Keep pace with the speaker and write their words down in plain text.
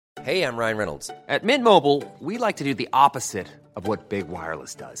Hey, I'm Ryan Reynolds. At Mint Mobile, we like to do the opposite of what Big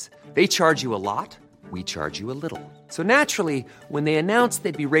Wireless does. They charge you a lot, we charge you a little. So naturally, when they announced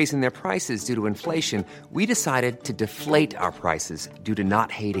they'd be raising their prices due to inflation, we decided to deflate our prices due to not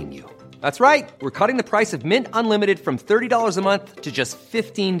hating you. That's right. We're cutting the price of Mint Unlimited from $30 a month to just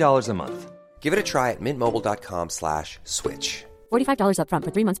 $15 a month. Give it a try at mintmobile.com/switch. $45 up front for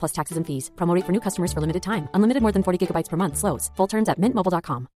 3 months plus taxes and fees. Promo rate for new customers for limited time. Unlimited more than 40 gigabytes per month. Slows full terms at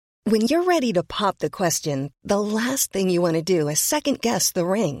mintmobile.com. When you're ready to pop the question, the last thing you want to do is second-guess the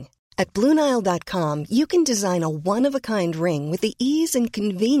ring. At BlueNile.com, you can design a one-of-a-kind ring with the ease and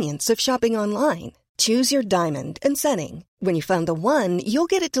convenience of shopping online. Choose your diamond and setting. When you find the one, you'll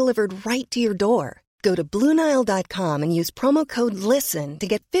get it delivered right to your door. Go to BlueNile.com and use promo code LISTEN to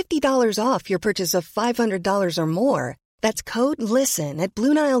get $50 off your purchase of $500 or more. That's code LISTEN at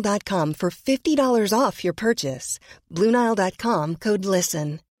BlueNile.com for $50 off your purchase. BlueNile.com, code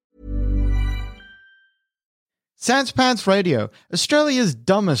LISTEN. Sans Pants Radio, Australia's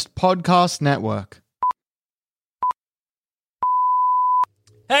dumbest podcast network.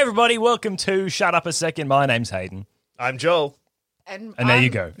 Hey everybody, welcome to Shut Up a Second. My name's Hayden. I'm Joel. And there you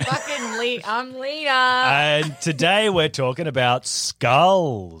go. I'm Lena. And today we're talking about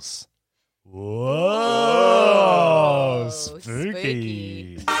skulls. Whoa,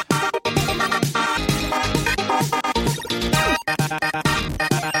 spooky.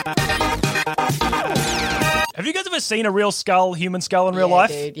 Have you guys ever seen a real skull, human skull in real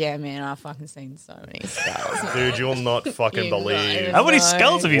life? Dude, yeah, man, I've fucking seen so many skulls. Dude, you'll not fucking believe. How many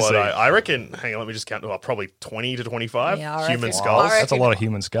skulls have you seen? I reckon, hang on, let me just count. Probably 20 to 25 human skulls. That's a lot of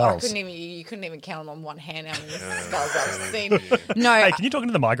human skulls. You couldn't even count them on one hand how many skulls I've seen. No. Hey, can you talk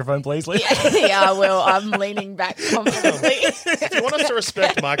into the microphone, please, Lee? Yeah, I will. I'm leaning back confidently. If you want us to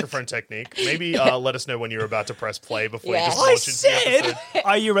respect microphone technique, maybe let us know when you're about to press play before you just I launch into the said, episode.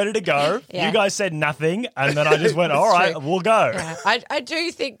 are you ready to go? Yeah. You guys said nothing, and then I just went, all right, we'll go. Yeah. I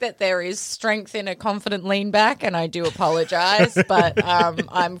do think that there is strength in a confident lean back, and I do apologise, but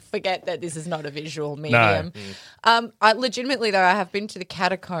I forget that this is not a visual medium. No. I legitimately, though, I have been to the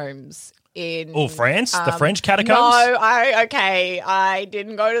catacombs in France? The French catacombs? No, I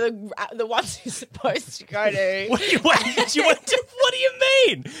didn't go to the ones you're supposed to go to. What do you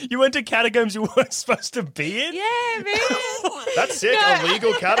mean? You went to catacombs you weren't supposed to be in? Yeah, man. That's sick. No.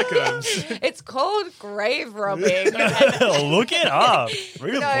 Illegal catacombs. It's called grave robbing. Look it up.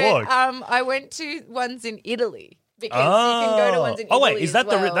 Read a book. I went to ones in Italy because you can go to ones in Italy. Oh wait, is that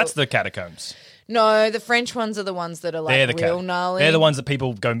as well. that's the catacombs? No, the French ones are the ones that are like real gnarly. They're the ones that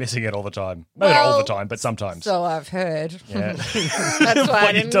people go missing at all the time. Maybe not all the time, but sometimes. So I've heard. Yeah. That's why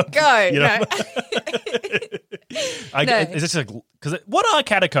I didn't go. No. Is this because what are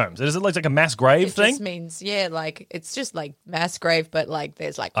catacombs? Is it like a mass grave thing? It just means like it's just like mass grave, but like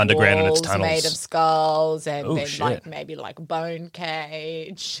there's like underground in its walls tunnels made of skulls and then shit. like maybe like bone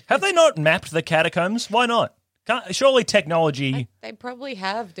cage. Have they not mapped the catacombs? Why not? Surely technology. They probably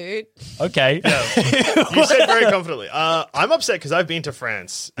have, dude. Okay. Yeah. You said very confidently. I'm upset because I've been to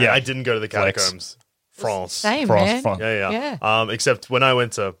France and I didn't go to the catacombs. France. Same, man. France. Yeah. Except when I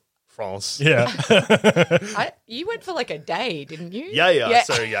went to France. Yeah. You went for like a day, didn't you? Yeah.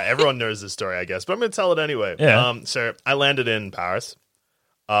 So everyone knows this story, I guess, but I'm going to tell it anyway. Yeah. So I landed in Paris,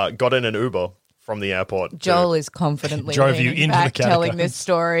 got in an Uber from the airport. Joel is confidently drove you leaning into back the telling catacombs. this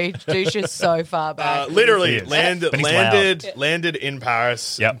story. Douche is so far back. Literally But he's landed in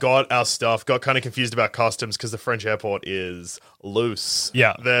Paris. Yep. Got our stuff. Got kind of confused about customs because the French airport is loose.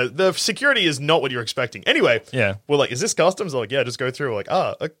 Yeah. The security is not what you're expecting. Anyway. Yeah. We're like, is this customs? They're like, yeah, just go through. We're like,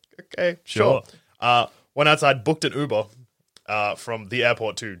 okay, sure. Went outside, booked an Uber from the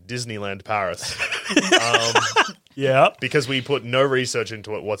airport to Disneyland Paris. Yeah. Because we put no research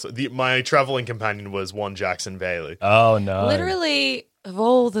into it. My traveling companion was one Jackson Bailey. Oh no. Literally, of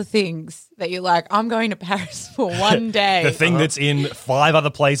all the things that you're like, I'm going to Paris for one day. The thing that's in 5 other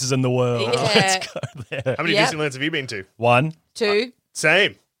places in the world. Yeah. Let's go there. How many Yep. Disneylands have you been to? 1. 2.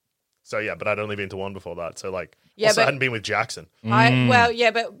 Same. So yeah, but I'd only been to one before that. So like, Yeah, also I but- hadn't been with Jackson. But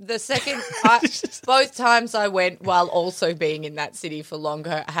the second, both times I went while also being in that city for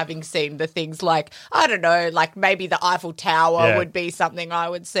longer, having seen the things like, I don't know, like maybe the Eiffel Tower would be something I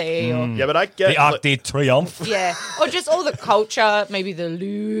would see. Or, Yeah, but I get The Arc de Triomphe. yeah. Or just all the culture, maybe the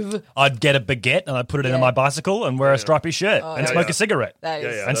Louvre. I'd get a baguette and I'd put it in my bicycle and wear a stripy shirt and smoke a cigarette. That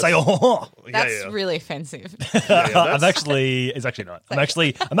is, And say, oh, that's really offensive. it's actually not.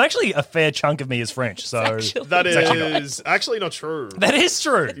 I'm actually a fair chunk of me is French, so That's That It's actually not. is actually not true. That is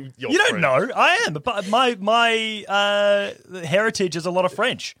true. You're You don't French. know. I am. But my heritage is a lot of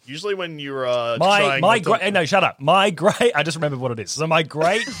French. Usually when you're My trying not to- no, shut up. My great. I just remembered what it is. So my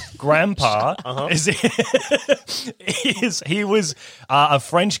great grandpa he was a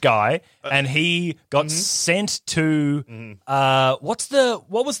French guy, and he got sent to what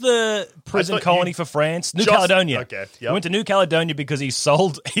was the prison thought colony you for France? New just- Caledonia. okay, yep. He went to New Caledonia because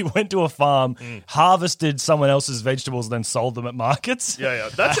he went to a farm, harvested someone else's vegetables, and then sold them at markets. Yeah.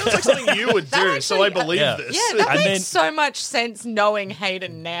 That sounds like something you would do, so I believe Yeah. this. Yeah, that And makes then- so much sense knowing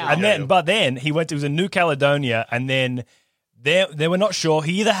Hayden now. And Yeah. then he went to was in New Caledonia, and then they were not sure.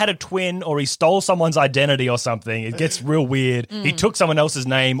 He either had a twin or he stole someone's identity or something. It gets real weird. He took someone else's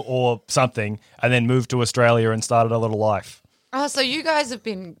name or something, and then moved to Australia and started a little life. Oh, so you guys have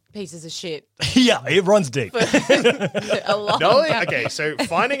been pieces of shit Yeah, it runs deep. a lot. No, okay, so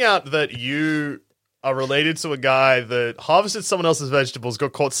finding out that you are related to a guy that harvested someone else's vegetables,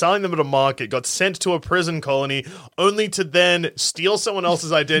 got caught selling them at a market, got sent to a prison colony, only to then steal someone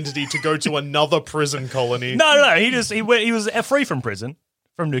else's identity to go to another prison colony. No. He was free from prison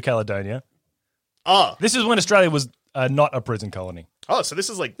from New Caledonia. Ah, This is when Australia was not a prison colony. oh, so this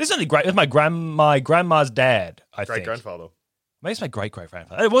is like This is only great. It was my grandma's dad. I great think. grandfather. Maybe it's my great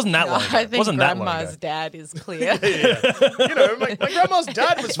grandfather. It wasn't that long ago. I It think wasn't that long grandma's ago. dad is clear. You know, my grandma's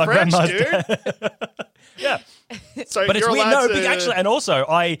dad was My French, grandma's dude. Yeah. So But it's you're weird. allowed No, to... actually, and also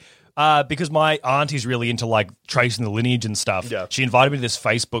because my auntie's really into like tracing the lineage and stuff. Yeah. She invited me to this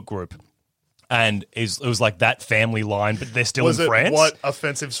Facebook group, and it was like that family line, but they're still Was in it France. what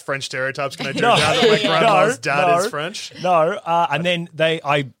offensive French stereotypes can I do No. now that my grandma's No, dad no. is French? No, and then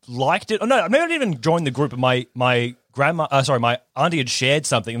I liked it. Oh no, maybe I didn't even join the group. But my auntie had shared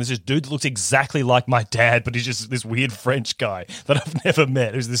something, and there's this dude that looks exactly like my dad, but he's just this weird French guy that I've never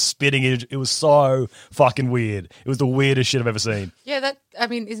met. It was this spitting image. It was so fucking weird. It was the weirdest shit I've ever seen. Yeah,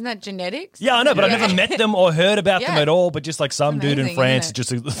 isn't that genetics? Yeah, I know, but I've never met them or heard about them Yeah. at all. But just like some dude in amazing, France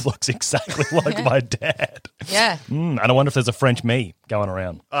isn't it? just looks exactly like my dad. Yeah. And I wonder if there's a French me going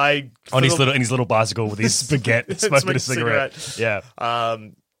around I on his little bicycle with his baguette, smoking a cigarette. cigarette. Yeah.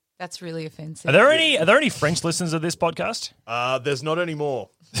 That's really offensive. Are there any French listeners of this podcast? There's not any more.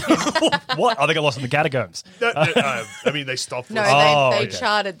 What? Oh, they got lost in the catacombs. I mean, they stopped. No, listening. they okay.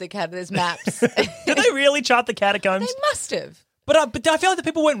 charted the cat. There's maps. Did they really chart the catacombs? They must have. But I feel like the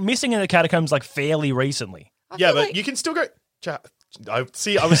people went missing in the catacombs like fairly recently. Yeah, feel but like- you can still go. I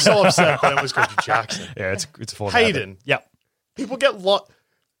was so upset that I almost called you Jackson. Yeah, it's for Hayden. Yep. People get lost.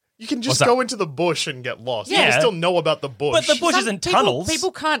 You can just What's go that? into the bush and get lost. Yeah. You still know about the bush. But the bush Some isn't people- tunnels.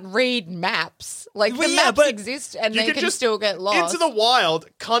 People can't read maps. Like Well, the yeah, maps but exist, and You they can still get lost. Into the wild.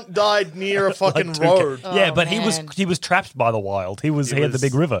 Cunt died near a fucking Like, road. Yeah, but man. he was trapped by the wild. He had the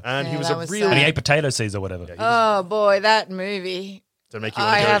big river. And he Yeah, was that a was real. And he sad. ate potato seeds or whatever. Oh boy, that movie. To make you I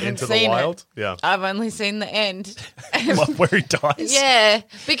want to go haven't into the seen it. wild. Yeah. I've only seen the end. Where he dies. Yeah,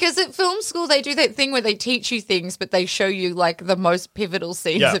 because at film school they do that thing where they teach you things, but they show you like the most pivotal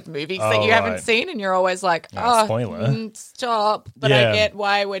scenes Yeah. of movies Oh, that you haven't right. seen, and you're always like, Yeah, "Oh, spoiler." stop!" But Yeah. I get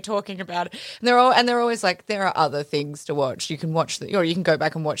why we're talking about it. And they're always like, "There are other things to watch. You can watch or you can go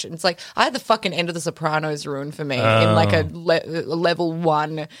back and watch it." And it's like I had the fucking end of The Sopranos ruined for me in like a level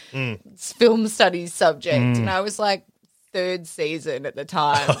 1 film studies subject, and I was like. Third season at the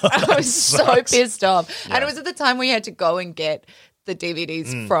time. I was so pissed off. And it was at the time we had to go and get the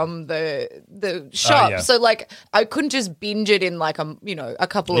DVDs from the shop. yeah. So like I couldn't just binge it in like a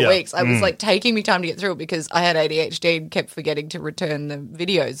couple of Yeah. weeks. I was like taking me time to get through it because I had ADHD and kept forgetting to return the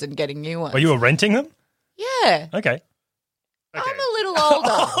videos and getting new ones. Well, you were renting them? Yeah. Okay. I'm a little older.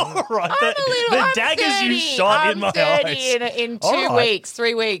 All right. I'm daggers you 30. shot I'm in my 30 eyes. in All 2 right. weeks,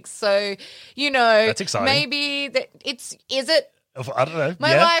 3 weeks. So, That's exciting. maybe is it? I don't know.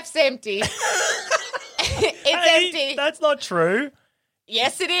 My yeah? life's empty. It's Hey, empty. That's not true.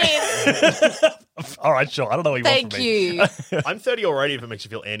 Yes, it is. All right, sure. I don't know what you want Thank from me. you. I'm 30 already if it makes you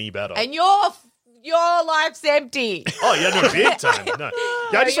feel any better. And your life's empty. Oh, yeah, no, big time. No.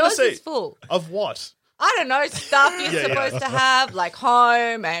 Yeah, I just want yours to say. is full. Of what? I don't know, stuff you're Yeah, yeah. supposed to have, like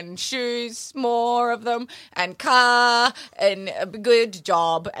home and shoes, more of them, and car, and a good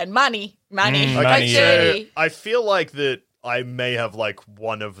job, and money. Money. Money, Like yeah. 30. I feel like that I may have like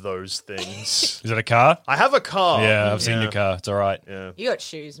one of those things. Is it a car? I have a car. Yeah, I've seen your car. It's all right. Yeah. You got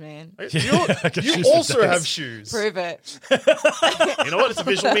shoes, man. You got you shoes for also days. have shoes. Prove it. You know what? It's a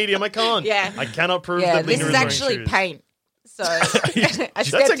visual medium. I can't. Yeah. I cannot prove Yeah, that this Lena is wearing actually shoes. paint. So I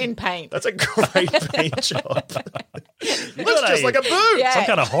stepped in paint. That's a great paint job. It looks just like a boot. Yeah. Some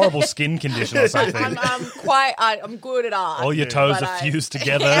kind of horrible skin condition or something. I'm good at art. All your toes but are fused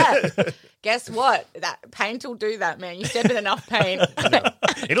together. Yeah. Guess what? That paint will do that, man. You step in enough paint.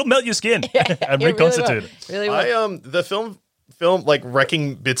 It'll melt your skin and It reconstitute it. Really will. The film like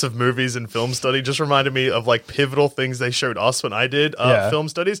wrecking bits of movies in film study just reminded me of like pivotal things they showed us when I did film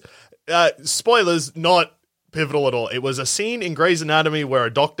studies. Spoilers, not pivotal at all. It was a scene in Grey's Anatomy where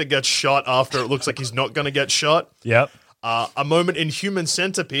a doctor gets shot after it looks like he's not going to get shot. Yep. A moment in Human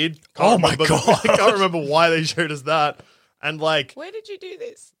Centipede. Oh my God. I can't remember why they showed us that. And like, Where did you do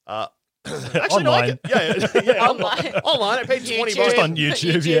this? actually, Online. no, Online. online. I paid $20 Just on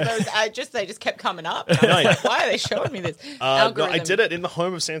YouTube, yeah. They just kept coming up. And I was like, why are they showing me this? No, Algorithm. I did it in the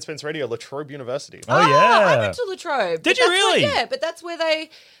home of Sandspence Radio, La Trobe University. Oh, yeah. I went to La Trobe. Did you really? Yeah, but that's where they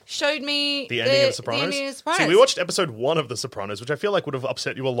showed me The ending of The Sopranos. The ending of The Sopranos. See, we watched episode 1 of The Sopranos, which I feel like would have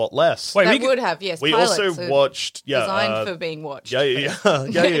upset you a lot less. Wait, That we would have, yes. We pilots also are watched, designed for being watched.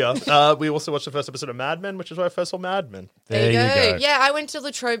 Yeah. We also watched the first episode of Mad Men, which is where I first saw Mad Men. There you go. go. Yeah, I went to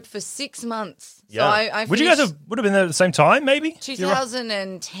La Trobe for 6 months. Yeah. So I Would you guys would have been there at the same time, maybe?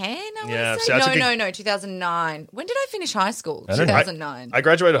 2010, I Yeah, want to see, I took say? No, 2009. When did I finish high school? I don't know. 2009. I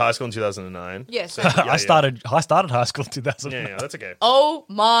graduated high school in 2009. Yeah, so I started high school in 2000. Yeah, that's okay. oh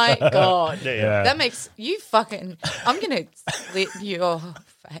my God. Yeah. That makes you fucking... I'm going to slit your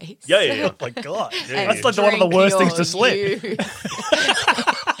face. Yeah. Oh my God. Yeah. That's like one of the Drink worst things to your slit. youth.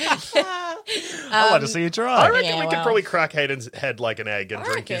 I'd like to see you try. I reckon Yeah, we could well. probably crack Hayden's head like an egg and I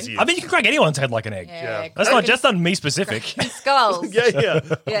drink his reckon. youth. I mean, you can crack anyone's head like an egg. Yeah, That's not just on me specific. skulls. yeah.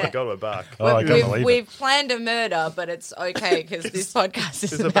 Oh Yeah. my God, we're back. Oh, I can't believe it. We've planned a murder, but it's okay because this podcast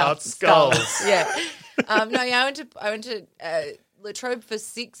is it's about about skulls. skulls. Yeah. I went to La Trobe for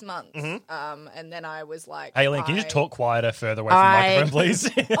 6 months, and then I was like, Aileen, can you just talk quieter further away from the microphone, please?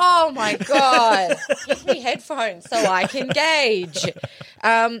 Oh my God! Give me headphones so I can gauge.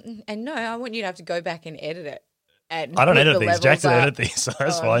 And no, I want you to have to go back and edit it. And I don't put edit the these. levels Jackson up. edit these, so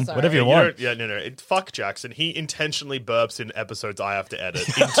that's Oh, fine. sorry. Whatever you You want. don't- no. Fuck Jackson. He intentionally burps in episodes I have to edit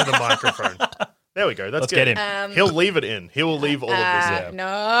into the microphone. There we go. That's Let's good. get him. He'll leave it in. He will leave all of this in.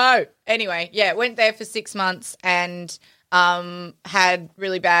 No. Anyway, yeah, went there for 6 months and had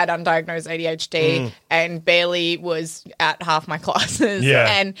really bad undiagnosed ADHD and barely was at half my classes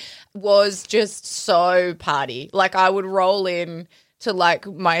and was just so party. Like I would roll in to like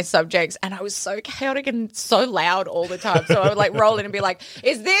my subjects and I was so chaotic and so loud all the time. So I would like roll in and be like,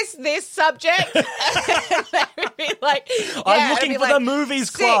 is this subject? And they would be like, I'm looking for the movies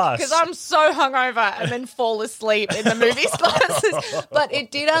class. because I'm so hungover and then fall asleep in the movies classes. But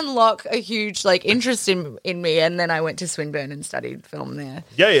it did unlock a huge like interest in me, and then I went to Swinburne and studied film there.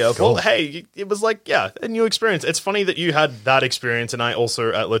 Yeah. Well, hey, it was like, a new experience. It's funny that you had that experience, and I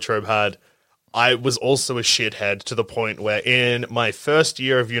also at La Trobe I was also a shithead to the point where in my first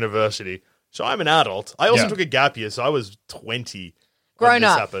year of university, so I'm an adult. I also took a gap year, so I was 20 when Grown this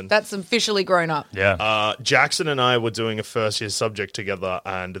up. happened. That's officially grown up. Yeah. Jackson and I were doing a first year subject together,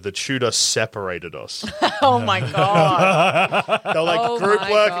 and the tutor separated us. Oh my God. They're like, Oh group my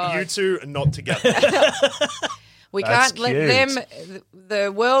work, God. you two are not together. We That's can't let cute. them,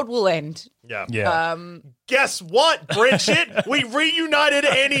 the world will end. Yeah. Yeah. Guess what, Bridget? We reunited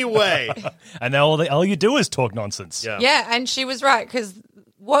anyway. And now all you do is talk nonsense. Yeah. Yeah, and she was right because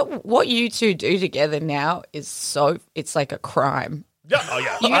what you two do together now is it's like a crime. Yeah. Oh,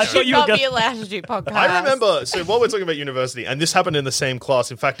 yeah. You I should thought you were not gonna- be allowed to do podcasts. I remember. So while we're talking about university, and this happened in the same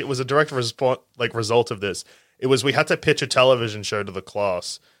class. In fact, it was a direct result of this. It was we had to pitch a television show to the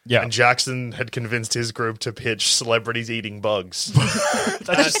class. Yeah. And Jackson had convinced his group to pitch celebrities eating bugs.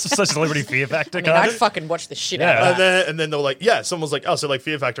 That's just such a celebrity fear factor, I mean, kind I'd of. fucking watch the shit Yeah. out of that. And then they were like, someone was like, so like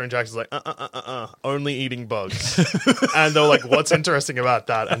Fear Factor, and Jackson's like, only eating bugs. And they were like, what's interesting about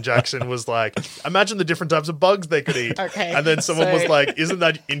that? And Jackson was like, imagine the different types of bugs they could eat. Okay, And then someone so- was like, isn't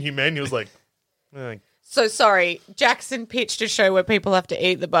that inhumane? He was like, So sorry, Jackson pitched a show where people have to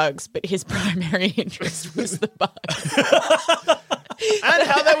eat the bugs, but his primary interest was the bugs. and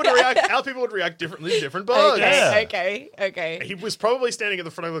how people would react differently to different bugs. Okay. He was probably standing at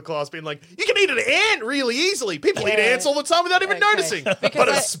the front of the class being like, you can eat an ant really easily. People eat ants all the time without even Okay. noticing. But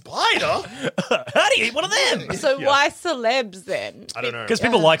a spider? How do you eat one of them? So why celebs then? I don't know. Because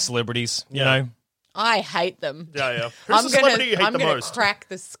people like celebrities, you know. I hate them. Yeah. Who's the celebrity you hate the most? Crack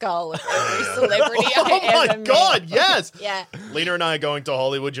the skull of every celebrity Oh I my ever God, met. yes. Yeah. Lena and I are going to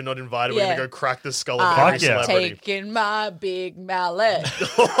Hollywood. You're not invited. We're Yeah. going to go crack the skull of every Fuck yeah. celebrity. Taking my big mallet.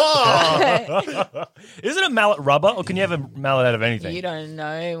 Is it a mallet rubber, or can you have a mallet out of anything? You don't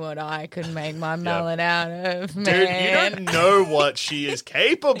know what I could make my mallet out of, man. Dude, you don't know what she is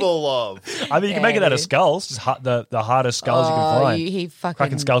capable of. I mean, you can make it out of dude. skulls, just the hardest skulls you can find. He fucking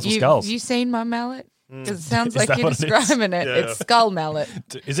Cracking skulls with skulls. You seen my mallet? Because it sounds Is like that you're what it is? describing it. Yeah. It's skull mallet.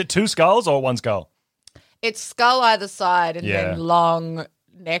 Is it 2 skulls or 1 skull? It's skull either side and Yeah. then long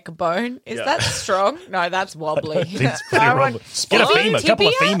neck bone. Is Yeah. that strong? No, that's wobbly. It's pretty I rumbly. want Get a spine, femur, a couple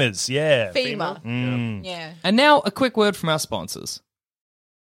of tibia? femurs, yeah. femur. Mm. Yeah. And now a quick word from our sponsors.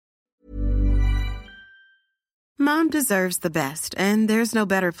 Mom deserves the best, and there's no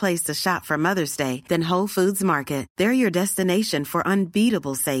better place to shop for Mother's Day than Whole Foods Market. They're your destination for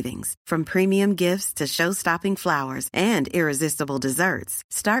unbeatable savings, from premium gifts to show-stopping flowers and irresistible desserts.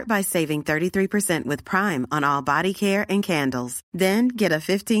 Start by saving 33% with Prime on all body care and candles. Then get a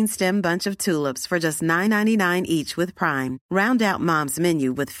 15-stem bunch of tulips for just $9.99 each with Prime. Round out Mom's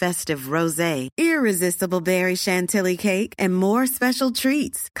menu with festive rosé, irresistible berry chantilly cake, and more special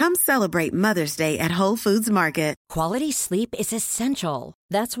treats. Come celebrate Mother's Day at Whole Foods Market. Quality sleep is essential.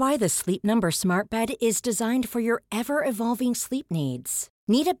 That's why the Sleep Number Smart Bed is designed for your ever-evolving sleep needs.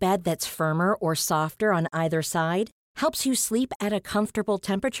 Need a bed that's firmer or softer on either side? Helps you sleep at a comfortable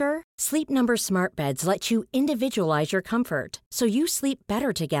temperature? Sleep Number Smart Beds let you individualize your comfort, so you sleep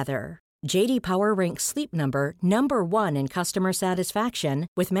better together. J.D. Power ranks Sleep Number number 1 in customer satisfaction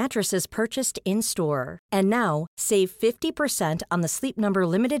with mattresses purchased in-store. And now, save 50% on the Sleep Number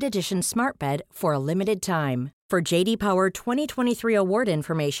Limited Edition Smart Bed for a limited time. For J.D. Power 2023 award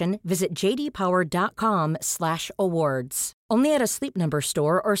information, visit jdpower.com/awards. Only at a Sleep Number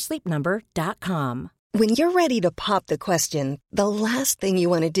store or sleepnumber.com. When you're ready to pop the question, the last thing you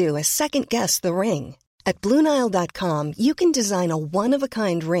want to do is second-guess the ring. At BlueNile.com, you can design a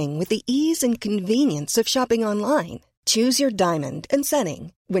one-of-a-kind ring with the ease and convenience of shopping online. Choose your diamond and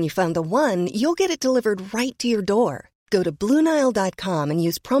setting. When you find the one, you'll get it delivered right to your door. Go to BlueNile.com and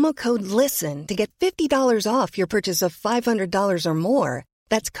use promo code LISTEN to get $50 off your purchase of $500 or more.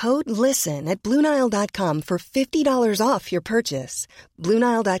 That's code LISTEN at BlueNile.com for $50 off your purchase.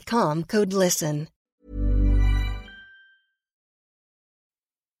 BlueNile.com, code LISTEN.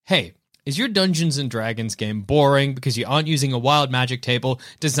 Hey, is your Dungeons & Dragons game boring because you aren't using a wild magic table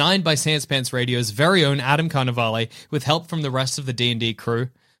designed by Sans Pants Radio's very own Adam Carnivale with help from the rest of the D&D crew?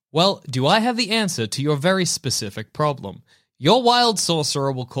 Well, do I have the answer to your very specific problem? Your wild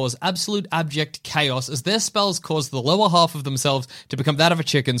sorcerer will cause absolute abject chaos as their spells cause the lower half of themselves to become that of a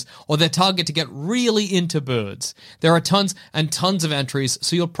chicken's or their target to get really into birds. There are tons and tons of entries,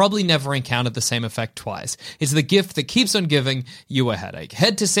 so you'll probably never encounter the same effect twice. It's the gift that keeps on giving you a headache.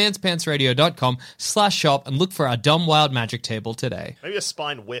 Head to sanspantsradio.com/shop and look for our dumb wild magic table today. Maybe a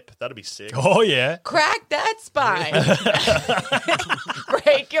spine whip. That'd be sick. Oh, yeah. Crack that spine.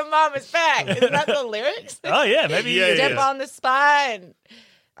 Break your mama's back. Isn't that the lyrics? Oh, yeah, maybe. Yeah, Step on the spine.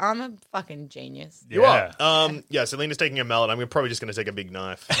 I'm a fucking genius. You are. So Lena's taking a mallet. I'm probably just going to take a big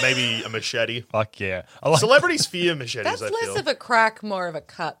knife. Maybe a machete. Fuck yeah. I like Celebrities fear machetes, That's I less feel. of a crack, more of a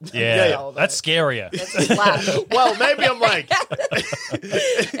cut. Yeah, that's scarier. It's a slap. Well, maybe I'm like...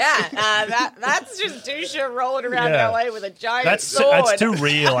 That's just Dusha rolling around Yeah. LA with a giant That's sword. too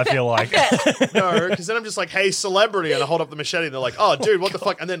real, I feel like. No, because then I'm just like, hey, celebrity, and I hold up the machete, and they're like, oh, dude, what the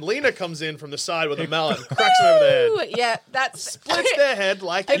fuck? And then Lena comes in from the side with a mallet and cracks them over the head. Ooh, yeah, that's Splits their head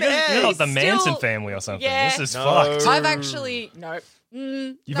like an You're egg. You're not the Still- Manson family or something. Yeah. This is No. fucked. I've actually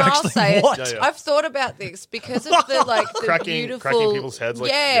You've I'll actually say what? it. Yeah, yeah. I've thought about this because of the the Cracking beautiful people's heads like-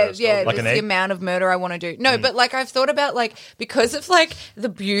 yeah, yeah, so like just an the egg? amount of murder I want to do. No, but like I've thought about like because of like the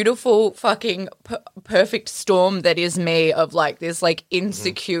beautiful fucking perfect storm that is me of like this like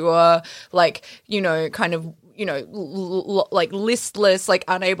insecure like kind of like listless like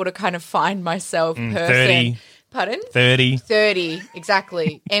unable to kind of find myself person. 30. Pardon? 30.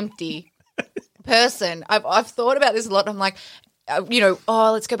 Exactly. Empty person. I've thought about this a lot. I'm like,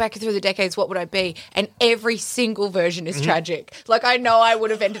 let's go back through the decades. What would I be? And every single version is tragic. Like, I know I would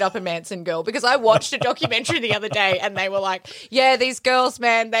have ended up a Manson girl because I watched a documentary the other day and they were like, yeah, these girls,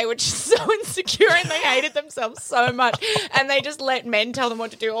 man, they were just so insecure and they hated themselves so much. And they just let men tell them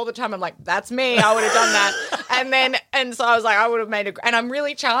what to do all the time. I'm like, that's me. I would have done that. And so I was like, I would have made and I'm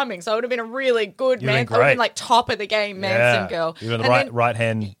really charming. So I would have been a really good You'd have man. been I would have great. been like top of the game Manson girl. You're the And then- right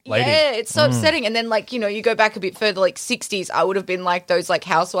hand lady. yeah, it's so upsetting. And then, like, you go back a bit further, like 60s, I would have been like those like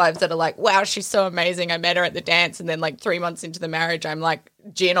housewives that are like, wow, she's so amazing. I met her at the dance. And then like 3 months into the marriage, I'm like,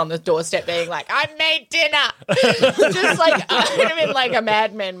 gin on the doorstep being like, I made dinner. Just like, I would have been like a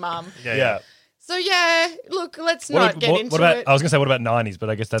Mad Men mum. Yeah. So yeah, look, let's not get into about, it. I was going to say, what about 90s? But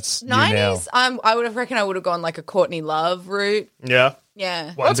I guess that's you now. 90s, I would have reckoned I would have gone like a Courtney Love route. Yeah.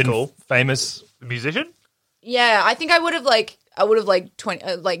 Yeah. Well, that's Been cool. Famous musician? Yeah, I think I would have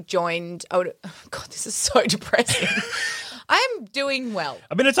joined. God, this is so depressing. I'm doing well.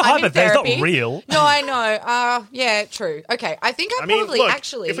 I mean, it's a I'm in hypothetical. It's not therapy. real. No, I know. Yeah, true. Okay, I think I probably look,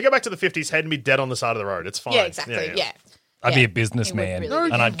 actually. if we go back to the 50s, head and be dead on the side of the road. It's fine. yeah, exactly. Yeah. I'd be Yeah. a businessman, It would really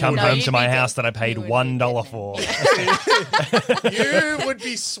and be. I'd come No, home you'd to my be house dead. that I paid You would be $1 dead. for. You would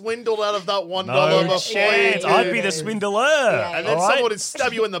be swindled out of that $1 No before chance. you I'd did. be the swindler. And then all right? someone would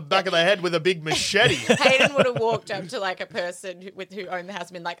stab you in the back of the head with a big machete. Hayden would have walked up to like a person who owned the house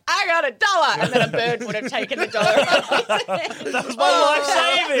and been like, "I got $1," and then a bird would have taken $1. That was my life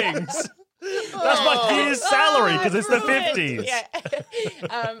savings. That's my year's salary because it's the 50s. Yeah.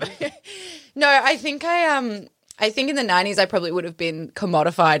 No, I think in the 90s I probably would have been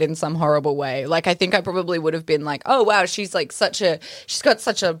commodified in some horrible way. Like I think I probably would have been like, oh wow, she's got such a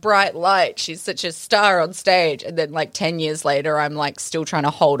bright light. She's such a star on stage. And then like 10 years later I'm like still trying to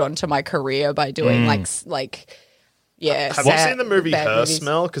hold on to my career by doing yeah. Have you sad- seen the movie bad Her movies.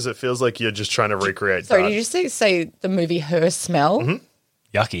 Smell? Because it feels like you're just trying to recreate Sorry, that. did you say the movie Her Smell? Mm-hmm.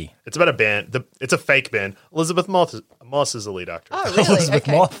 Yucky. It's about a band. It's a fake band. Elizabeth Moss is the lead actor. Oh, really? Elizabeth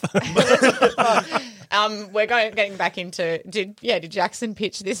Okay. Moth. We're getting back into did Jackson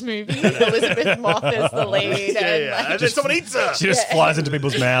pitch this movie? Elizabeth Moth as the lead, And then someone eats her. She just flies into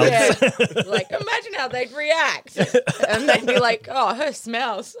people's mouths. like imagine how they'd react, and they'd be like, "Oh, her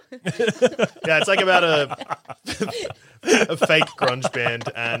smells." Yeah, it's like about a fake grunge band,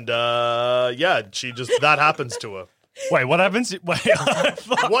 and that happens to her. Wait, what happens? Wait,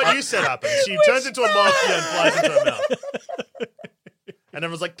 What you said happens. She turns into a mafia and flies into her mouth. And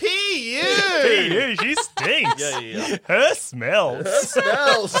everyone's like, P.U. she stinks. Yeah. Her smells. Her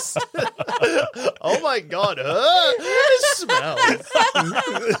smells. Oh my God, her smells.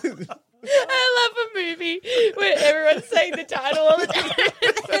 I love a movie where everyone's saying the title all the time.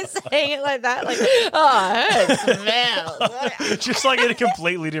 They're saying it like that, like, "Oh, her smells." Just like in a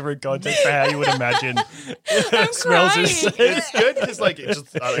completely different context for how you would imagine smells. crying. It's good because I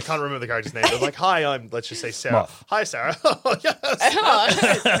can't remember the character's name. They're like, hi, let's just say Sarah. Moth. Hi, Sarah. Oh, yes. Oh,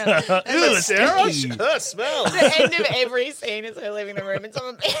 her smells. Hello, Sarah. stinky. Her smells. The end of every scene is her leaving the room and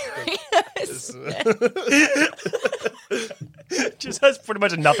someone being Just has pretty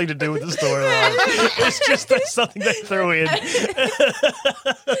much nothing to do with the storyline. It's just that's something they threw in.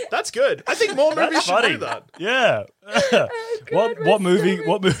 That's good. I think more movies That's should funny. do that. Yeah. What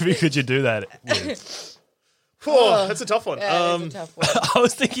movie could you do that with? Whew, that's a tough one. Yeah, it is a tough one. I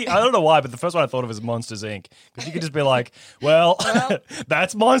was thinking, I don't know why, but the first one I thought of was Monsters Inc. Because you could just be like, well,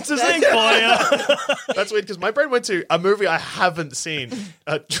 that's Monsters Inc. for you. That's weird because my brain went to a movie I haven't seen.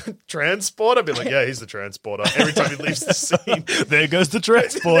 Transporter. I'd be like, yeah, he's the transporter. Every time he leaves the scene. There goes the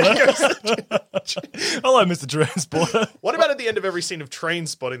transporter. Hello, Mr. Transporter. What about at the end of every scene of Train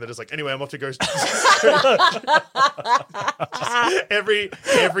Spotting that is like, anyway, I'm off to go.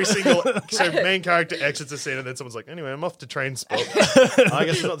 every single main character exits the scene and then someone's like, anyway, I'm off to Train Spot. I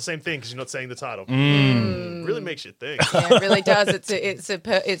guess it's not the same thing because you're not saying the title. Really makes you think. Yeah, it really does. This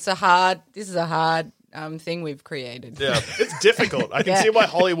is a hard thing we've created. Yeah, it's difficult. I can see why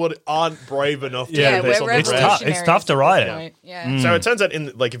Hollywood aren't brave enough to Yeah, do this we're on the It's brand. tough. revolutionaries It's tough to at write this it. point. Yeah. So it turns out,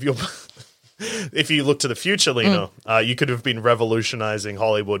 if you look to the future, Lena, you could have been revolutionizing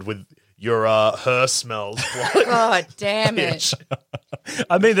Hollywood with your her smells. God damn it.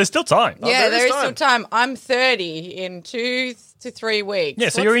 I mean, there's still time. Yeah, there is there is still time. I'm 30 in 2 to 3 weeks. Yeah,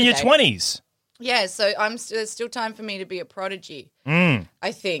 so What's you're in the your date? 20s. Yeah, so there's still time for me to be a prodigy.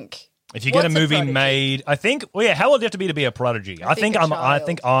 I think. If you get a What's a movie prodigy? made, I think. Well, yeah. How old do you have to be a prodigy? I think a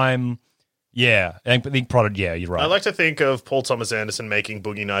I'm. Yeah, I think prodigy. Yeah, you're right. I like to think of Paul Thomas Anderson making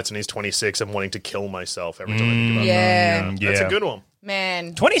Boogie Nights and he's 26 and wanting to kill myself every time I think about Yeah. that. That's a good one.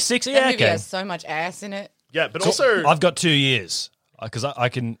 Man. 26. That Yeah, movie okay. has so much ass in it. Yeah, but also I've got 2 years because I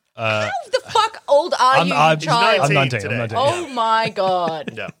can. How the fuck old are you, I'm child? 19 I'm 19. today. I'm 19. Oh my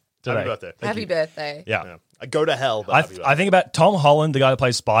God. yeah. Today. Happy birthday. Happy birthday. Yeah. Yeah. I go to hell, but I, happy birthday. I think about Tom Holland, the guy that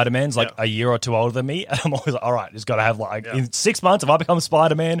plays Spider-Man's like Yeah. a year or two older than me, and I'm always like, all right, just got to have in 6 months, if I become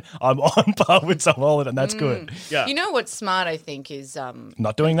Spider-Man, I'm on par with Tom Holland, and that's good. Yeah. You know what's smart, I think, is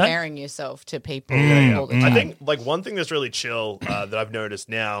Not doing that? comparing yourself to people all the time. I think one thing that's really chill that I've noticed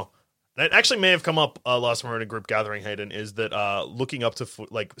now, and it actually may have come up last time we were in a group gathering, Hayden, is that looking up to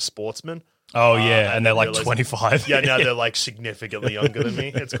sportsmen. Oh, yeah, and they're like realizing- 25. Yeah, now they're like significantly younger than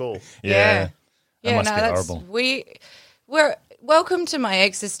me. It's cool. Yeah. That Yeah, must no, be that's horrible. welcome to my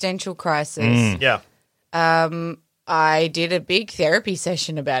existential crisis. Yeah. I did a big therapy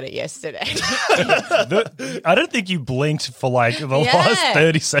session about it yesterday. I don't think you blinked for like the last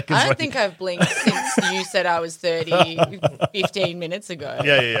 30 seconds. I don't think I've blinked since you said I was 30 15 minutes ago.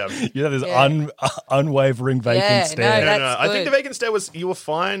 Yeah. You have this unwavering vacant stare. That's No. I think good. the vacant stare was, you were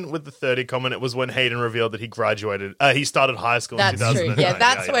fine with the 30 comment. It was when Hayden revealed that he graduated. He started high school in That's 2009. true. Yeah,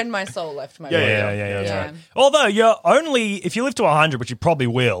 that's when my soul left my body. Yeah, that's right. Although you're only, if you live to 100, which you probably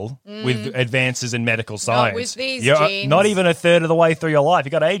will, with advances in medical science, with these you're genes. not even a third of the way through your life.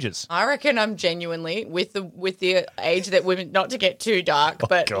 You got ages. I reckon I'm genuinely with the age that women, not to get too dark,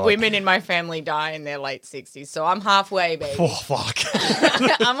 but God. women in my family die in their late 60s. So I'm halfway, baby. Oh, fuck.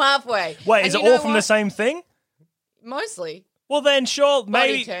 I'm halfway. Wait, And is it you know all from the what? same thing? Mostly. Well, then, sure, Body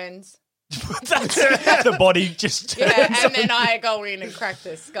maybe. turns. That's the body just turns. Yeah, and then I go in and crack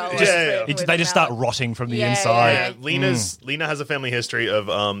the skull. Yeah. They just start rotting from the Yeah, inside. Yeah, Lena has a family history of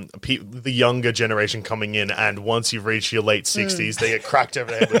the younger generation coming in, and once you've reached your late 60s, they get cracked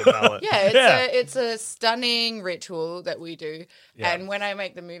over the head with a mallet. Yeah, it's a stunning ritual that we do. And when I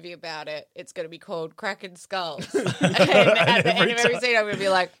make the movie about it, it's going to be called Cracking Skulls. and at the end of every scene, I'm going to be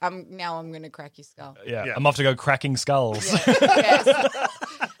like, I'm going to crack your skull. Yeah, I'm off to go cracking skulls. Yes.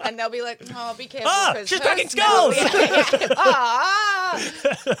 And they'll be like, oh, be careful. Ah, 'cause she's her cracking smell- skulls!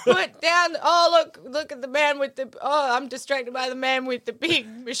 Put down, look at the man with the, I'm distracted by the man with the big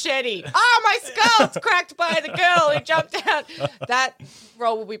machete. My skull's cracked by the girl who jumped out. That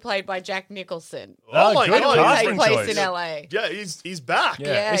role will be played by Jack Nicholson. Oh my good God. It'll casting take place choice. in LA. Yeah, he's back.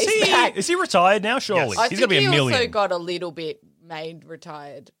 Yeah, is he's back. he retired now? Surely Yes. I he's think going to be he a million. also got a little bit made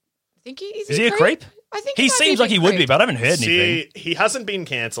retired. I think Is he a creep? I think He might seems be a like he big would be, creep. but I haven't heard anything. See, he hasn't been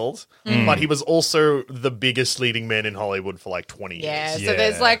cancelled, but he was also the biggest leading man in Hollywood for like 20 years. Yeah, Yeah. so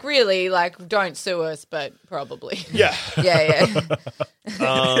there's like really like don't sue us, but probably. Yeah. Yeah.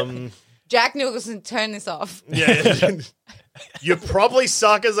 Um, Jack Nicholson, turn this off. yeah. You probably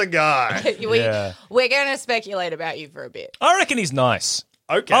suck as a guy. Yeah. We're going to speculate about you for a bit. I reckon he's nice.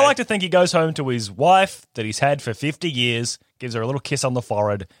 Okay. I like to think he goes home to his wife that he's had for 50 years, gives her a little kiss on the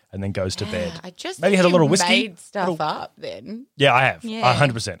forehead, and then goes to bed. I just Maybe think had a you little whiskey. made stuff up then. Yeah, I have. Yeah.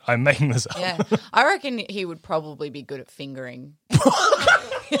 100%. I'm making this up. Yeah. I reckon he would probably be good at fingering.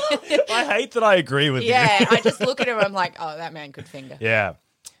 I hate that I agree with Yeah, you. I just look at him, I'm like, oh, that man could finger. Yeah.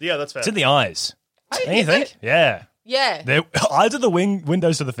 Yeah, that's fair. It's in the eyes. Oh, Don't you is think? it? Yeah. Yeah. They're, eyes are the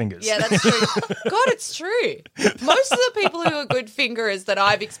windows to the fingers. Yeah, that's true. God, it's true. Most of the people who are good fingerers that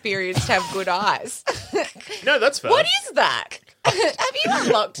I've experienced have good eyes. No, that's fair. What is that? Have you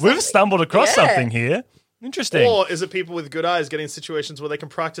unlocked something? We've stumbled across Yeah. something here. Interesting. Or is it people with good eyes getting situations where they can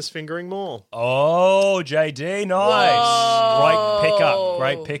practice fingering more? Oh, JD, nice.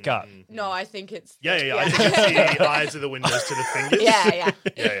 Great pickup. No, I think it's... Yeah. I think it's the eyes are the windows to the fingers. Yeah.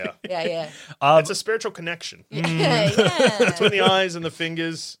 Yeah. Yeah. It's a spiritual connection Yeah. between the eyes and the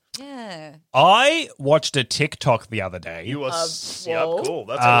fingers. Yeah. I watched a TikTok the other day. You are yep, whoa. cool.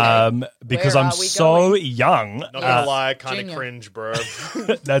 That's okay. Because Where I'm are we so going? young. Not gonna lie, kind of Junior. cringe, bro.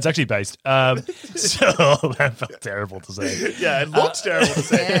 That's actually based. So that felt terrible to say. Yeah, it looked terrible to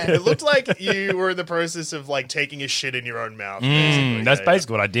say. Yeah. It looked like you were in the process of like taking a shit in your own mouth. Basically. That's Yeah,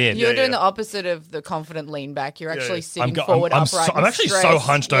 basically what I did. You're Yeah, doing yeah. the opposite of the confident lean back. You're actually yeah. sitting forward upright. I'm and actually so stressed.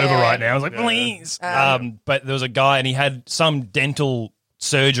 hunched over Yeah. right now. I was like, please. But there was a guy and he had some dental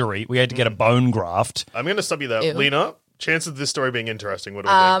surgery. We had to get a bone graft. I'm going to stop you there. Ew. Lena, chance of this story being interesting. What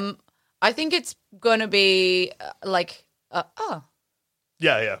do we think? I think it's going to be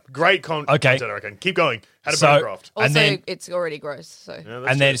Yeah. Great Okay. content, I reckon. Keep going. Had a So- bone graft. Also, And then- it's already gross. So Yeah,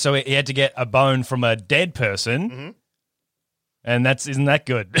 that's And then true. so he had to get a bone from a dead person. And isn't that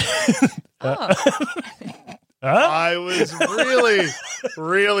good? I was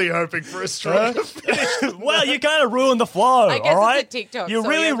really hoping for a strong finish. Well, you kind of ruined the flow. I guess all right? it's a TikTok. You so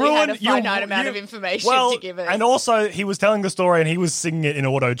really we only had ruined a finite amount of information well, to give it. And also, he was telling the story and he was singing it in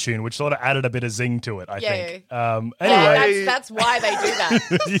auto tune, which sort of added a bit of zing to it. I think. Anyway, Yeah, that's why they do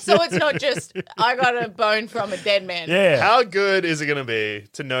that. So it's not just I got a bone from a dead man. yeah. How good is it going to be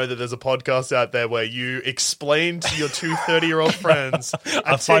to know that there's a podcast out there where you explain to your two 30-year-old friends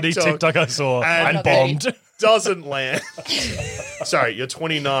a funny TikTok I saw and and bombed. doesn't land? Sorry, your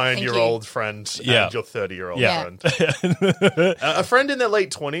 29-year-old friend Yeah. and your 30-year-old Yeah. friend. A friend in their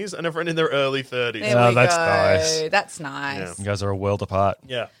late 20s and a friend in their early 30s. There Oh, we that's go. nice. That's nice. You guys are a world apart.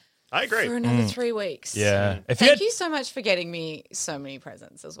 Yeah, I agree. For another 3 weeks. Yeah. If Thank had- you so much for getting me so many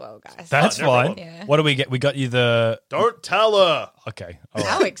presents as well, guys. That's no fine. problem. Yeah. What do we get? We got you the. Don't tell her. Okay. All How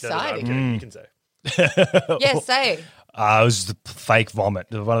right. I'm exciting. kidding. You can say. Yeah, say. It was the fake vomit.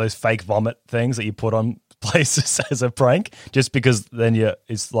 One of those fake vomit things that you put on places as a prank, just because then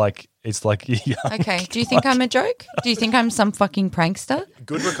it's like you're young. Okay. Do you think I'm a joke? Do you think I'm some fucking prankster?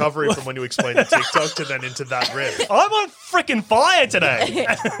 Good recovery from when you explained the TikTok to then into that riff. I'm on freaking fire today.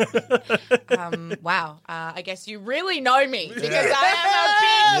 Wow. I guess you really know me because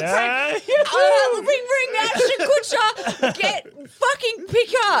I am a big prank. Oh, ring action, Kutcher. Get fucking pick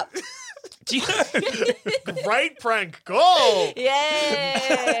up. Great prank call.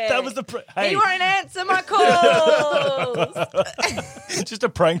 Yeah. That was the hey. He won't answer my calls. Just a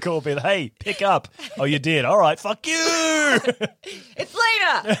prank call, being, hey, pick up. Oh, you did. All right, fuck you. It's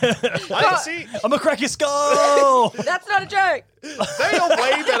Lena. I see. I'm gonna crack your skull. That's not a joke. They are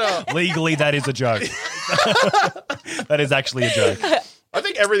way better. Legally, that is a joke. That is actually a joke. I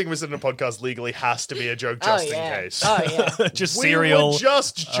think everything was in a podcast legally has to be a joke just in case. Oh, yeah. Just We serial. were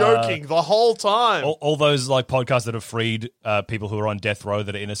just joking the whole time. All those like podcasts that have freed people who are on death row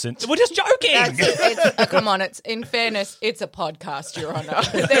that are innocent. We're just joking. Come on, it's in fairness, it's a podcast, Your Honour.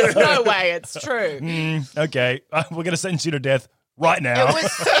 There's no way it's true. Okay, we're gonna sentence you to death right now. In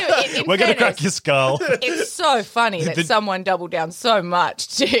We're gonna fairness, crack your skull. It's so funny that someone doubled down so much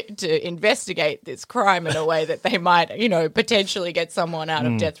to investigate this crime in a way that they might, potentially get someone out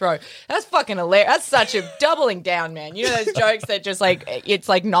of death row. That's fucking hilarious. That's such a doubling down, man. You know those jokes that just like, it's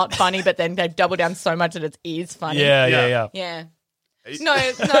like not funny, but then they double down so much that it is funny. Yeah. Yeah. No.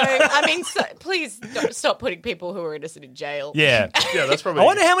 I mean, please don't stop putting people who are innocent in jail. Yeah. Yeah, that's probably. I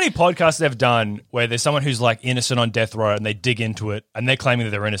wonder how many podcasts they've done where there's someone who's like innocent on death row and they dig into it and they're claiming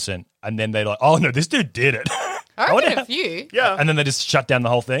that they're innocent and then they're like, oh no, this dude did it. I reckon a few. Yeah. And then they just shut down the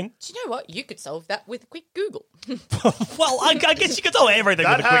whole thing. Do you know what? You could solve that with a quick Google. Well, I guess you could tell everything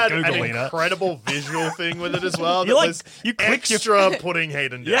That with a quick had Google, an Lena. incredible visual thing with it as well. You That like- was you clicked your- extra putting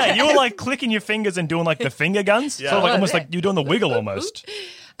Hayden down. Yeah, you were like clicking your fingers and doing like the finger guns. Yeah. Sort of like Oh, almost yeah. like you're doing the wiggle almost.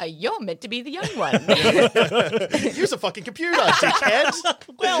 You're meant to be the young one. Use a fucking computer, dickhead.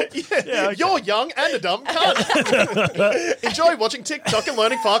 Well, you're young and a dumb cunt. Enjoy watching TikTok and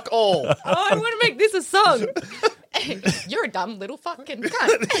learning fuck all. Oh, I want to make this a song. You're a dumb little fucking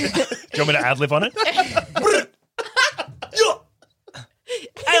cunt. Do you want me to ad-lib on it?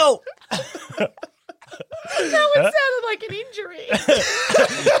 Ow! That would sound like an injury.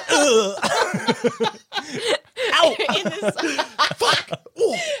 Ow! In this, fuck.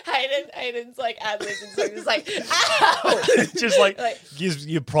 Hayden's like ad-libs and so he's like, ow. Just like, Like-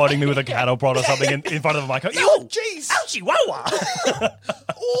 you're prodding me with a cattle prod or something in front of the mic. Oh, jeez! Ouchie, wawa!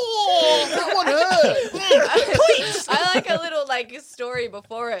 Oh, that one hurt. Please. I like a little like story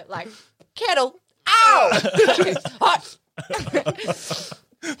before it, like kettle. Ow. Hot.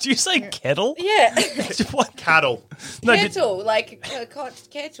 Do you say kettle? Yeah. What? Cattle. No, Kettle, like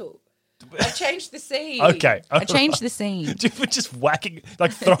kettle. I changed the scene. Okay. I changed the scene. Just whacking,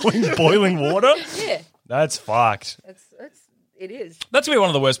 like throwing boiling water? Yeah. That's fucked. It is. That's gonna be one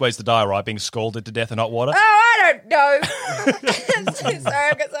of the worst ways to die, right? Being scalded to death in hot water. Oh, I don't know. Sorry,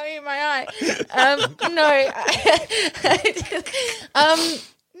 I've got something in my eye.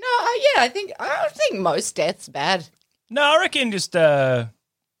 I think most death's bad. No, I reckon just falling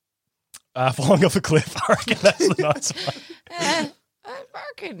off a cliff. I reckon that's the nice one. I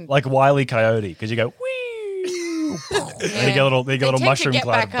reckon. Like Wile E. Coyote, because you go, wee, and you get a little, They mushroom tend to get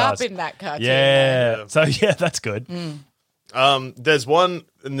cloud of back up dust. in that cartoon. Yeah. So yeah, that's good. There's one,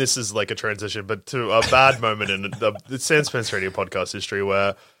 and this is like a transition, but to a bad moment in the Sandspence Radio podcast history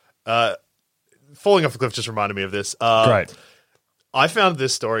where falling off a cliff just reminded me of this. Great. I found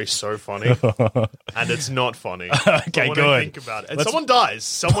this story so funny, and it's not funny. Okay, when good. I think about it. And someone dies.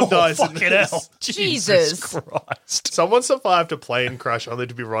 Someone dies in Fucking this. hell. Jesus. Christ. Someone survived a plane crash only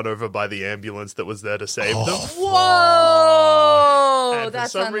to be run over by the ambulance that was there to save them. Whoa, And for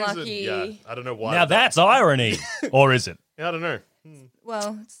that's some unlucky. reason, I don't know why. Now that's irony. Or is it? I don't know.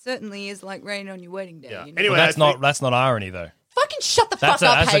 Well, it certainly is like rain on your wedding day. Yeah. You know? Anyway, Well, I that's think not irony though. Fucking shut the fuck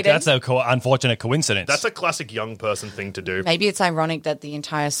up, Hayden. That's a unfortunate coincidence. that's a classic young person thing to do. Maybe it's ironic that the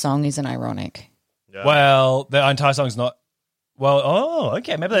entire song isn't ironic. Yeah. Well, the entire song's not. Well, oh,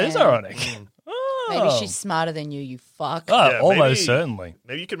 okay, maybe that is Yeah. ironic. Mm. Oh. Maybe she's smarter than you fuck. Oh, Yeah, almost maybe- certainly.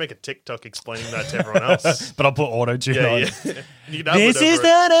 Maybe you could make a TikTok explaining that to everyone else. But I'll put auto tune yeah, on. yeah. You can This ad-lib is over it.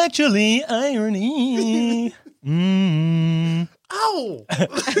 not actually irony. Ow!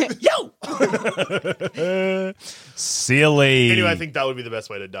 Yo! Silly. Anyway, I think that would be the best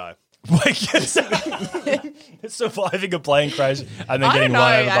way to die. Surviving a plane crash and then I getting don't know.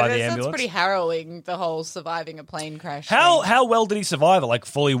 run over by the That's ambulance. pretty harrowing, the whole surviving a plane crash How thing. how well did he survive it? Like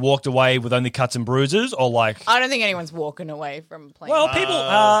fully walked away with only cuts and bruises, or like? I don't think anyone's walking away from a plane. Well,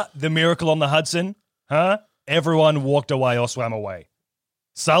 people the Miracle on the Hudson, huh? Everyone walked away or swam away.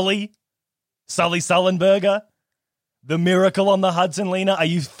 Sully, Sully Sullenberger? The Miracle on the Hudson, Lena? Are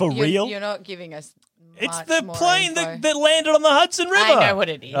you for real? You're not giving us. It's much the more plane info. that landed on the Hudson River. I know what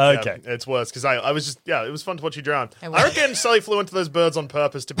it is. Okay. Yeah, it's worse because I was just, it was fun to watch you drown. It I was. reckon Sully flew into those birds on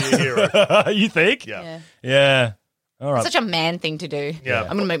purpose to be a hero. You think? Yeah. Yeah. All right. Such a man thing to do. Yeah. I'm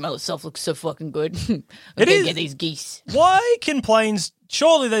going to make myself look so fucking good. It Okay, is. get these geese. Why can planes...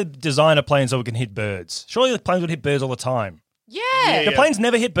 Surely they design a plane so we can hit birds. Surely the planes would hit birds all the time. Yeah. The planes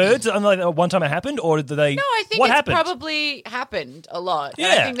never hit birds unless one time it happened, or did they... No, I think what it's happened? probably happened a lot. And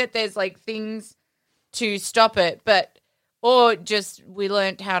Yeah. I think that there's like things to stop it, or just we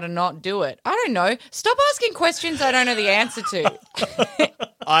learned how to not do it. I don't know. Stop asking questions I don't know the answer to.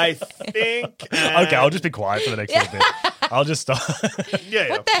 I think. Okay, I'll just be quiet for the next little bit. I'll just stop.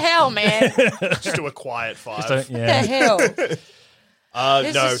 What the hell, man? Just do a quiet five. Just What the hell?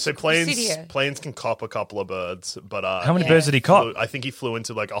 This No, is so Presidio. planes can cop a couple of birds, but How many birds did he cop? I think he flew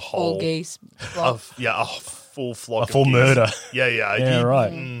into like a All whole, geese. a full flock, A full of geese. murder. Yeah, yeah, Yeah,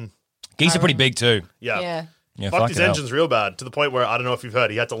 right. Geese are pretty big too. yeah. Yeah. Yeah, Fucked fucking his hell. engines real bad to the point where I don't know if you've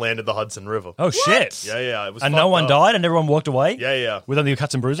heard he had to land at the Hudson River. Oh shit! Yeah, yeah, it was. And no fucked one up. died, and everyone walked away. Yeah, yeah. With only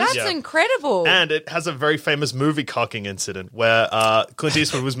cuts and bruises. That's Yeah. incredible. And it has a very famous movie cocking incident where Clint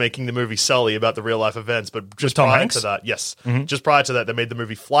Eastwood was making the movie Sully about the real life events, but just Tom prior Hanks? to that, yes, just prior to that, they made the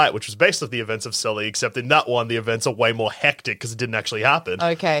movie Flight, which was based off the events of Sully, except in that one, the events are way more hectic because it didn't actually happen.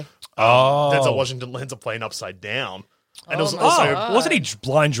 Okay. Denzel Washington lands a plane upside down. And it was also. Wasn't he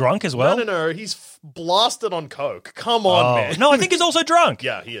blind drunk as well? No, he's blasted on coke. Come on, man. No, I think he's also drunk.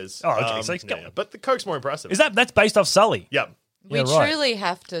 Yeah, he is. Oh, okay, so he's yeah. But the coke's more impressive. Is that's based off Sully? Yeah. We Yeah, right. truly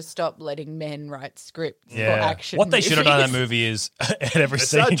have to stop letting men write scripts for Yeah. action What they should have done in that movies. movie is at every It's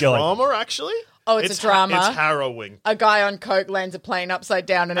scene a go like, drama, actually. Oh, it's a drama? It's harrowing. A guy on coke lands a plane upside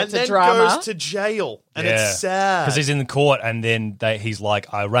down and it's And a then drama. goes to jail. And Yeah. it's sad. because he's in the court, and then he's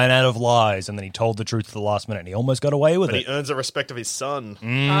like, I ran out of lies, and then he told the truth at the last minute, and he almost got away with But it. he earns the respect of his son.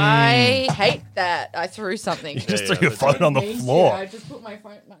 I hate that. I threw something. You just Yeah, threw your yeah, phone on the Me too. floor. I just put my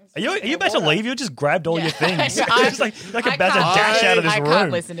phone. Are you about to leave? You just grabbed all your things. I- You're just like about to can't- dash out of this I room.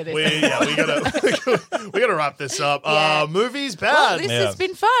 can't listen to this. We gotta wrap this up. Yeah. Movies Well, bad. this Yeah. has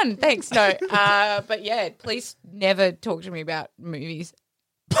been fun. Thanks. No, but yeah, please never talk to me about movies.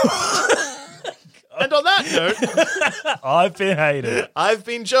 And on that note, I've been hated. I've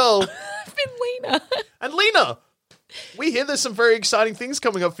been Joel I've been Lena. and Lena. We hear there's some very exciting things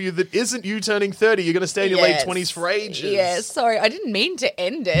coming up for you that isn't you turning 30. You're going to stay in your late Yes. 20s for ages. Yeah, sorry, I didn't mean to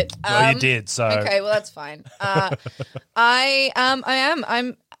end it. Well, you did, so. Okay, well that's fine. I am.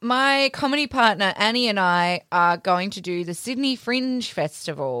 I'm my comedy partner Annie and I are going to do the Sydney Fringe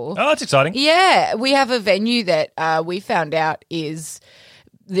Festival. Oh, that's exciting. Yeah, we have a venue that we found out is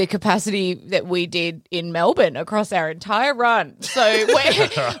the capacity that we did in Melbourne across our entire run. So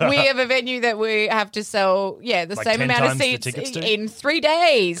we have a venue that we have to sell, the Like same 10 amount of times the seats tickets to? in 3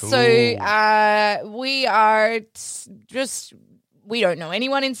 days. Cool. So we are we don't know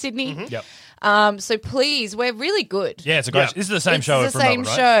anyone in Sydney. Yep. So please, we're really good. Yeah, it's a great. Yeah. This is the same It's show. the from same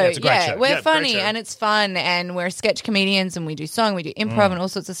Melbourne, show. right? Yeah, it's a great show. We're Yeah, great funny show. and it's fun, and we're sketch comedians, and we do song, we do Mm. improv, and all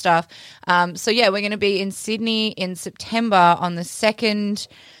sorts of stuff. So we're going to be in Sydney in September on the 2nd,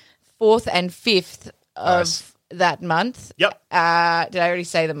 4th, and 5th of Nice. that month. Yep. Did I already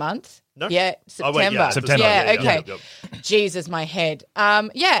say the month? No. Yeah, September. Oh, wait, yeah, September. Yeah, Yeah, okay. yep. Jesus, my head.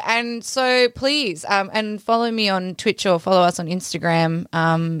 And so please, and follow me on Twitch or follow us on Instagram,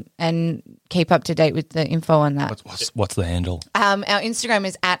 and keep up to date with the info on that. What's the handle? Our Instagram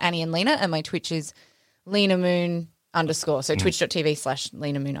is at Annie and Lena, and my Twitch is LenaMoon_. So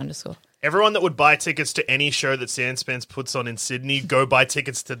twitch.tv/LenaMoon_. Everyone that would buy tickets to any show that Sandspans puts on in Sydney, go buy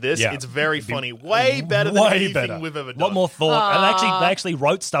tickets to this. Yeah. It's very funny. Way better than anything we've ever A done. lot more thought. And they actually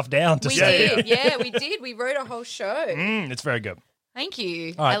wrote stuff down to We say. did. Yeah, we did. We wrote a whole show. It's very good. Thank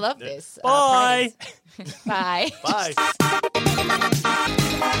you. All right. I love this. Bye. praise. Bye. Bye.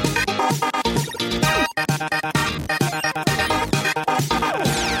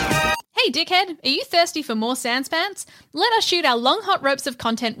 Hey dickhead, are you thirsty for more Sanspants? Let us shoot our long hot ropes of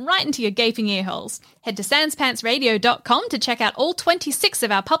content right into your gaping ear holes. Head to sanspantsradio.com to check out all 26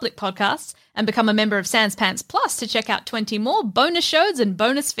 of our public podcasts and become a member of Sanspants Plus to check out 20 more bonus shows and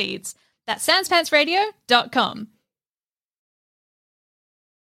bonus feeds. That's sanspantsradio.com.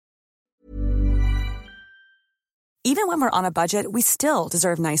 Even when we're on a budget, we still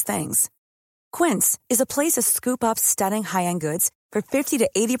deserve nice things. Quince is a place to scoop up stunning high-end goods for 50 to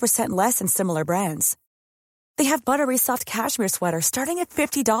 80% less than similar brands. They have buttery soft cashmere sweaters starting at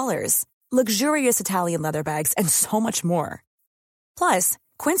 $50, luxurious Italian leather bags, and so much more. Plus,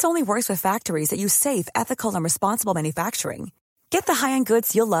 Quince only works with factories that use safe, ethical, and responsible manufacturing. Get the high-end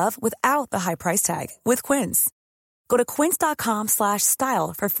goods you'll love without the high price tag with Quince. Go to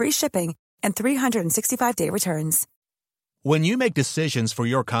quince.com/style for free shipping and 365-day returns. When you make decisions for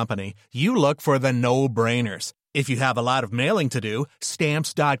your company, you look for the no-brainers. If you have a lot of mailing to do,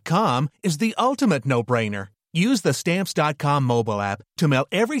 Stamps.com is the ultimate no-brainer. Use the Stamps.com mobile app to mail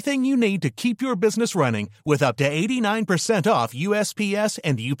everything you need to keep your business running with up to 89% off USPS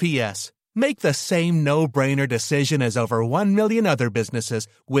and UPS. Make the same no-brainer decision as over 1 million other businesses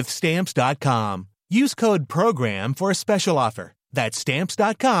with Stamps.com. Use code PROGRAM for a special offer. That's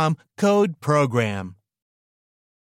Stamps.com, code PROGRAM.